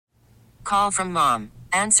Call from mom.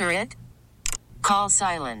 Answer it. Call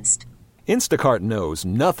silenced. Instacart knows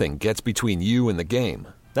nothing gets between you and the game.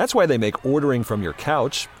 That's why they make ordering from your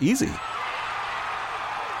couch easy.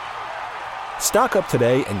 Stock up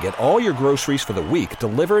today and get all your groceries for the week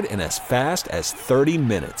delivered in as fast as 30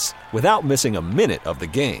 minutes without missing a minute of the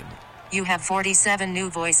game. You have 47 new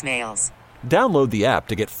voicemails. Download the app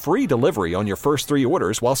to get free delivery on your first 3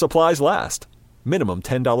 orders while supplies last. Minimum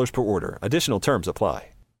 $10 per order. Additional terms apply.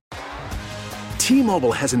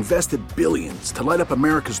 T-Mobile has invested billions to light up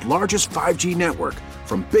America's largest 5G network,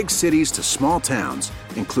 from big cities to small towns,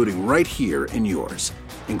 including right here in yours.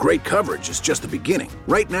 And great coverage is just the beginning.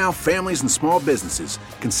 Right now, families and small businesses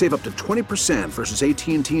can save up to 20% versus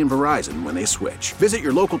AT&T and Verizon when they switch. Visit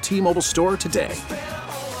your local T-Mobile store today.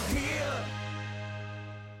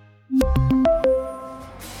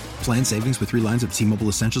 Plan savings with 3 lines of T-Mobile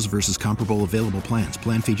Essentials versus comparable available plans.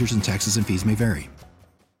 Plan features and taxes and fees may vary.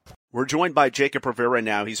 We're joined by Jacob Rivera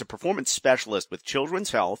now. He's a performance specialist with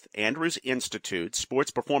Children's Health, Andrews Institute,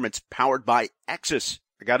 sports performance powered by Exus.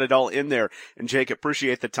 I got it all in there. And Jacob,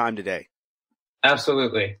 appreciate the time today.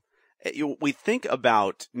 Absolutely. We think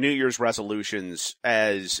about New Year's resolutions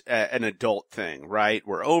as an adult thing, right?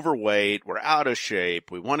 We're overweight, we're out of shape,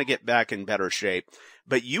 we want to get back in better shape.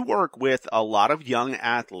 But you work with a lot of young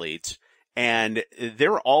athletes, and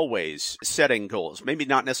they're always setting goals. Maybe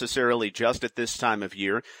not necessarily just at this time of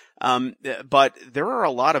year, but there are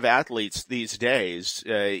a lot of athletes these days,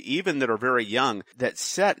 even that are very young, that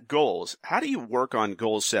set goals. How do you work on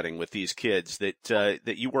goal setting with these kids that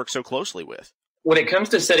you work so closely with? When it comes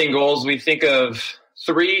to setting goals, we think of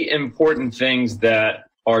 3 important things that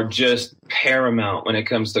are just paramount when it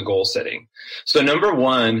comes to goal setting. So number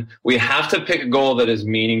 1, we have to pick a goal that is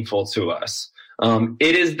meaningful to us.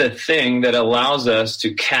 It is the thing that allows us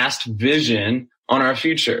to cast vision on our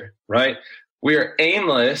future, right? We are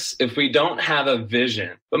aimless if we don't have a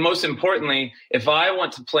vision. But most importantly, if I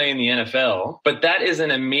want to play in the NFL, but that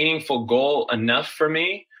isn't a meaningful goal enough for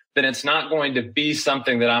me, then it's not going to be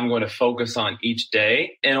something that I'm going to focus on each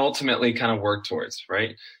day and ultimately kind of work towards,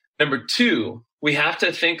 right? Number 2, we have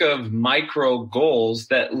to think of micro goals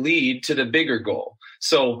that lead to the bigger goal.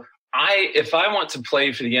 So if I want to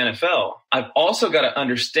play for the NFL, I've also got to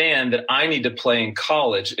understand that I need to play in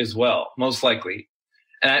college as well, most likely.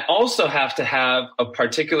 And I also have to have a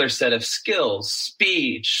particular set of skills: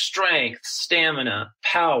 speed, strength, stamina,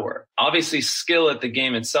 power, obviously skill at the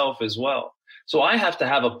game itself as well. So I have to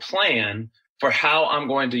have a plan for how I'm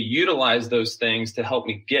going to utilize those things to help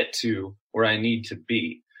me get to where I need to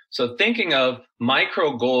be. So thinking of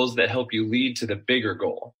micro goals that help you lead to the bigger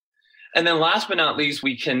goal. And then last but not least,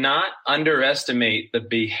 we cannot underestimate the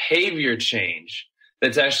behavior change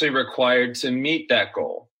that's actually required to meet that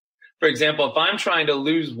goal. For example, if I'm trying to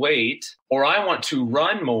lose weight or I want to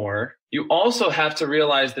run more, you also have to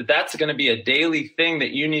realize that that's going to be a daily thing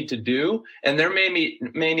that you need to do. And there may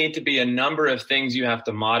need to be a number of things you have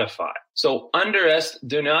to modify. So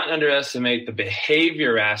do not underestimate the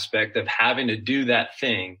behavior aspect of having to do that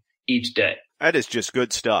thing each day. That is just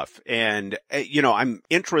good stuff. And, I'm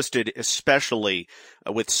interested especially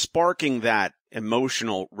with sparking that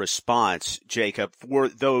emotional response, Jacob, for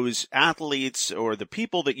those athletes or the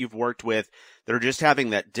people that you've worked with that are just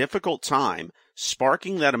having that difficult time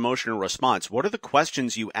sparking that emotional response. What are the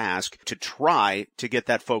questions you ask to try to get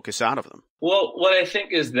that focus out of them? Well, what I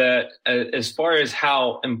think is that as far as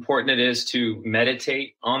how important it is to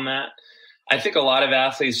meditate on that, I think a lot of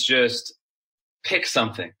athletes just pick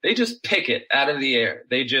something. They just pick it out of the air.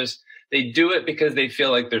 They do it because they feel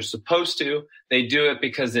like they're supposed to. They do it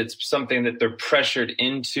because it's something that they're pressured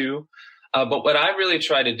into. But what I really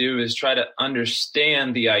try to do is try to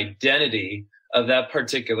understand the identity of that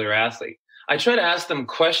particular athlete. I try to ask them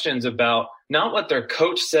questions about not what their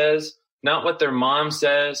coach says, not what their mom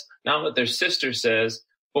says, not what their sister says,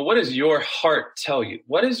 but what does your heart tell you?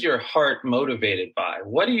 What is your heart motivated by?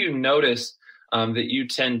 What do you notice that you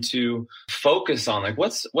tend to focus on? Like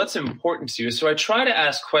what's important to you? So I try to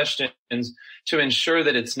ask questions to ensure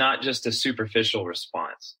that it's not just a superficial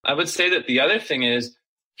response. I would say that the other thing is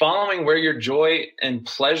following where your joy and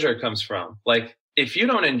pleasure comes from. Like if you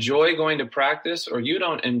don't enjoy going to practice or you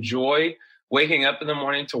don't enjoy waking up in the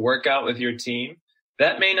morning to work out with your team,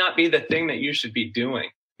 that may not be the thing that you should be doing.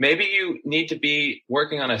 Maybe you need to be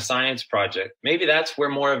working on a science project. Maybe that's where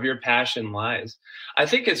more of your passion lies. I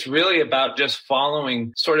think it's really about just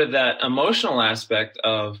following sort of that emotional aspect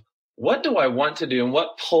of what do I want to do and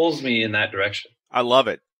what pulls me in that direction. I love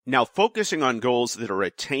it. Now, focusing on goals that are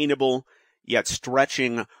attainable, yet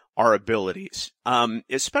stretching our abilities,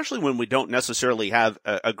 especially when we don't necessarily have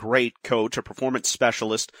a great coach or performance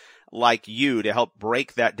specialist like you to help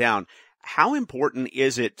break that down. how important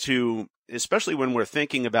is it to, especially when we're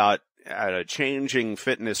thinking about changing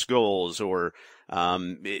fitness goals or,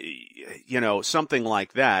 something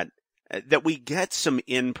like that, that we get some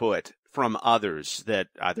input from others that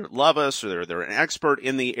either love us or they're an expert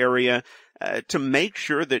in the area to make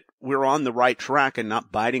sure that we're on the right track and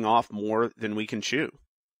not biting off more than we can chew?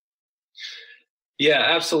 Yeah,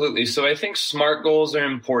 absolutely. So I think SMART goals are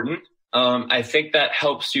important. I think that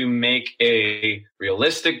helps you make a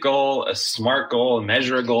realistic goal, a SMART goal, a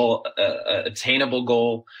measure goal, a attainable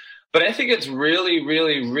goal. But I think it's really,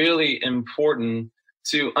 really, really important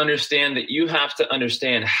to understand that you have to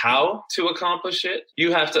understand how to accomplish it.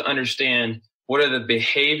 You have to understand what are the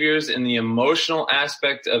behaviors and the emotional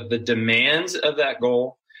aspect of the demands of that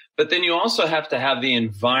goal. But then you also have to have the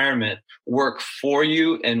environment work for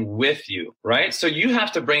you and with you, right? So you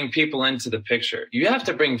have to bring people into the picture. You have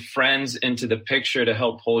to bring friends into the picture to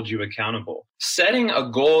help hold you accountable. Setting a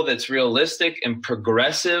goal that's realistic and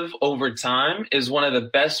progressive over time is one of the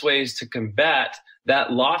best ways to combat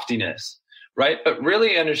that loftiness, right? But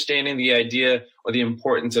really understanding the idea or the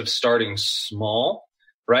importance of starting small,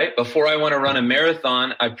 right? Before I want to run a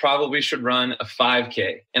marathon, I probably should run a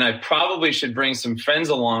 5K, and I probably should bring some friends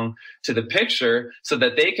along to the picture so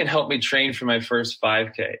that they can help me train for my first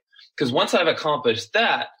 5K. Because once I've accomplished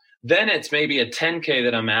that, then it's maybe a 10K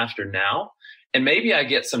that I'm after now. And maybe I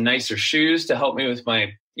get some nicer shoes to help me with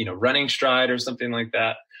my, running stride or something like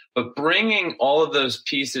that. But bringing all of those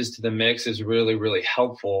pieces to the mix is really, really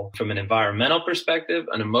helpful from an environmental perspective,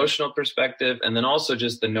 an emotional perspective, and then also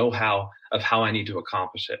just the know-how of how I need to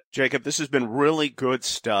accomplish it. Jacob, this has been really good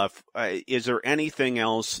stuff. Is there anything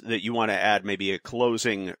else that you want to add, maybe a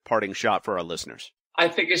closing parting shot for our listeners? I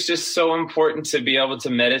think it's just so important to be able to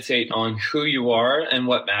meditate on who you are and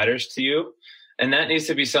what matters to you. And that needs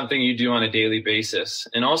to be something you do on a daily basis.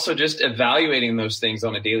 And also just evaluating those things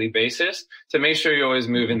on a daily basis to make sure you're always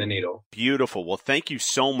moving the needle. Beautiful. Well, thank you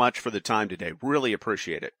so much for the time today. Really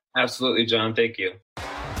appreciate it. Absolutely, John. Thank you.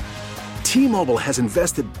 T-Mobile has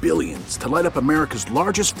invested billions to light up America's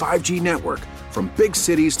largest 5G network, from big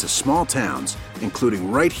cities to small towns,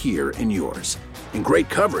 including right here in yours. And great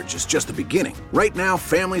coverage is just the beginning. Right now,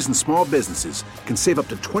 families and small businesses can save up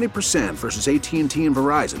to 20% versus AT&T and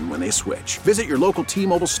Verizon when they switch. Visit your local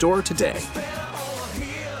T-Mobile store today.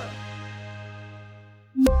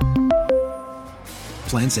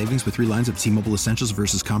 Plan savings with 3 lines of T-Mobile Essentials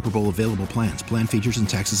versus comparable available plans. Plan features and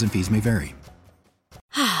taxes and fees may vary.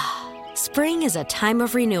 Spring is a time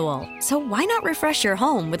of renewal, so why not refresh your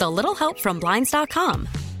home with a little help from Blinds.com?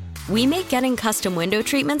 We make getting custom window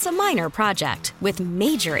treatments a minor project with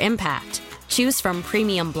major impact. Choose from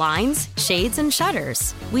premium blinds, shades, and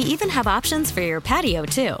shutters. We even have options for your patio,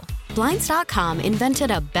 too. Blinds.com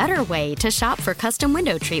invented a better way to shop for custom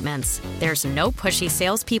window treatments. There's no pushy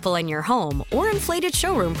salespeople in your home or inflated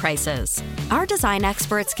showroom prices. Our design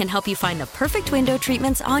experts can help you find the perfect window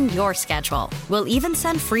treatments on your schedule. We'll even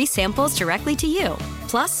send free samples directly to you.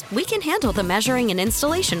 Plus, we can handle the measuring and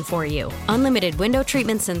installation for you. Unlimited window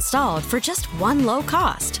treatments installed for just one low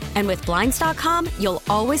cost. And with Blinds.com, you'll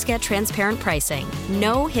always get transparent pricing.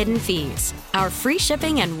 No hidden fees. Our free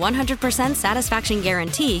shipping and 100% satisfaction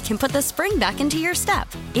guarantee can put the spring back into your step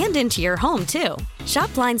and into your home, too.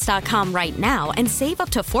 Shop Blinds.com right now and save up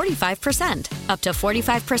to 45%. Up to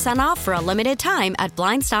 45% off for a limited time at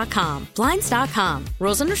Blinds.com. Blinds.com.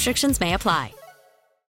 Rules and restrictions may apply.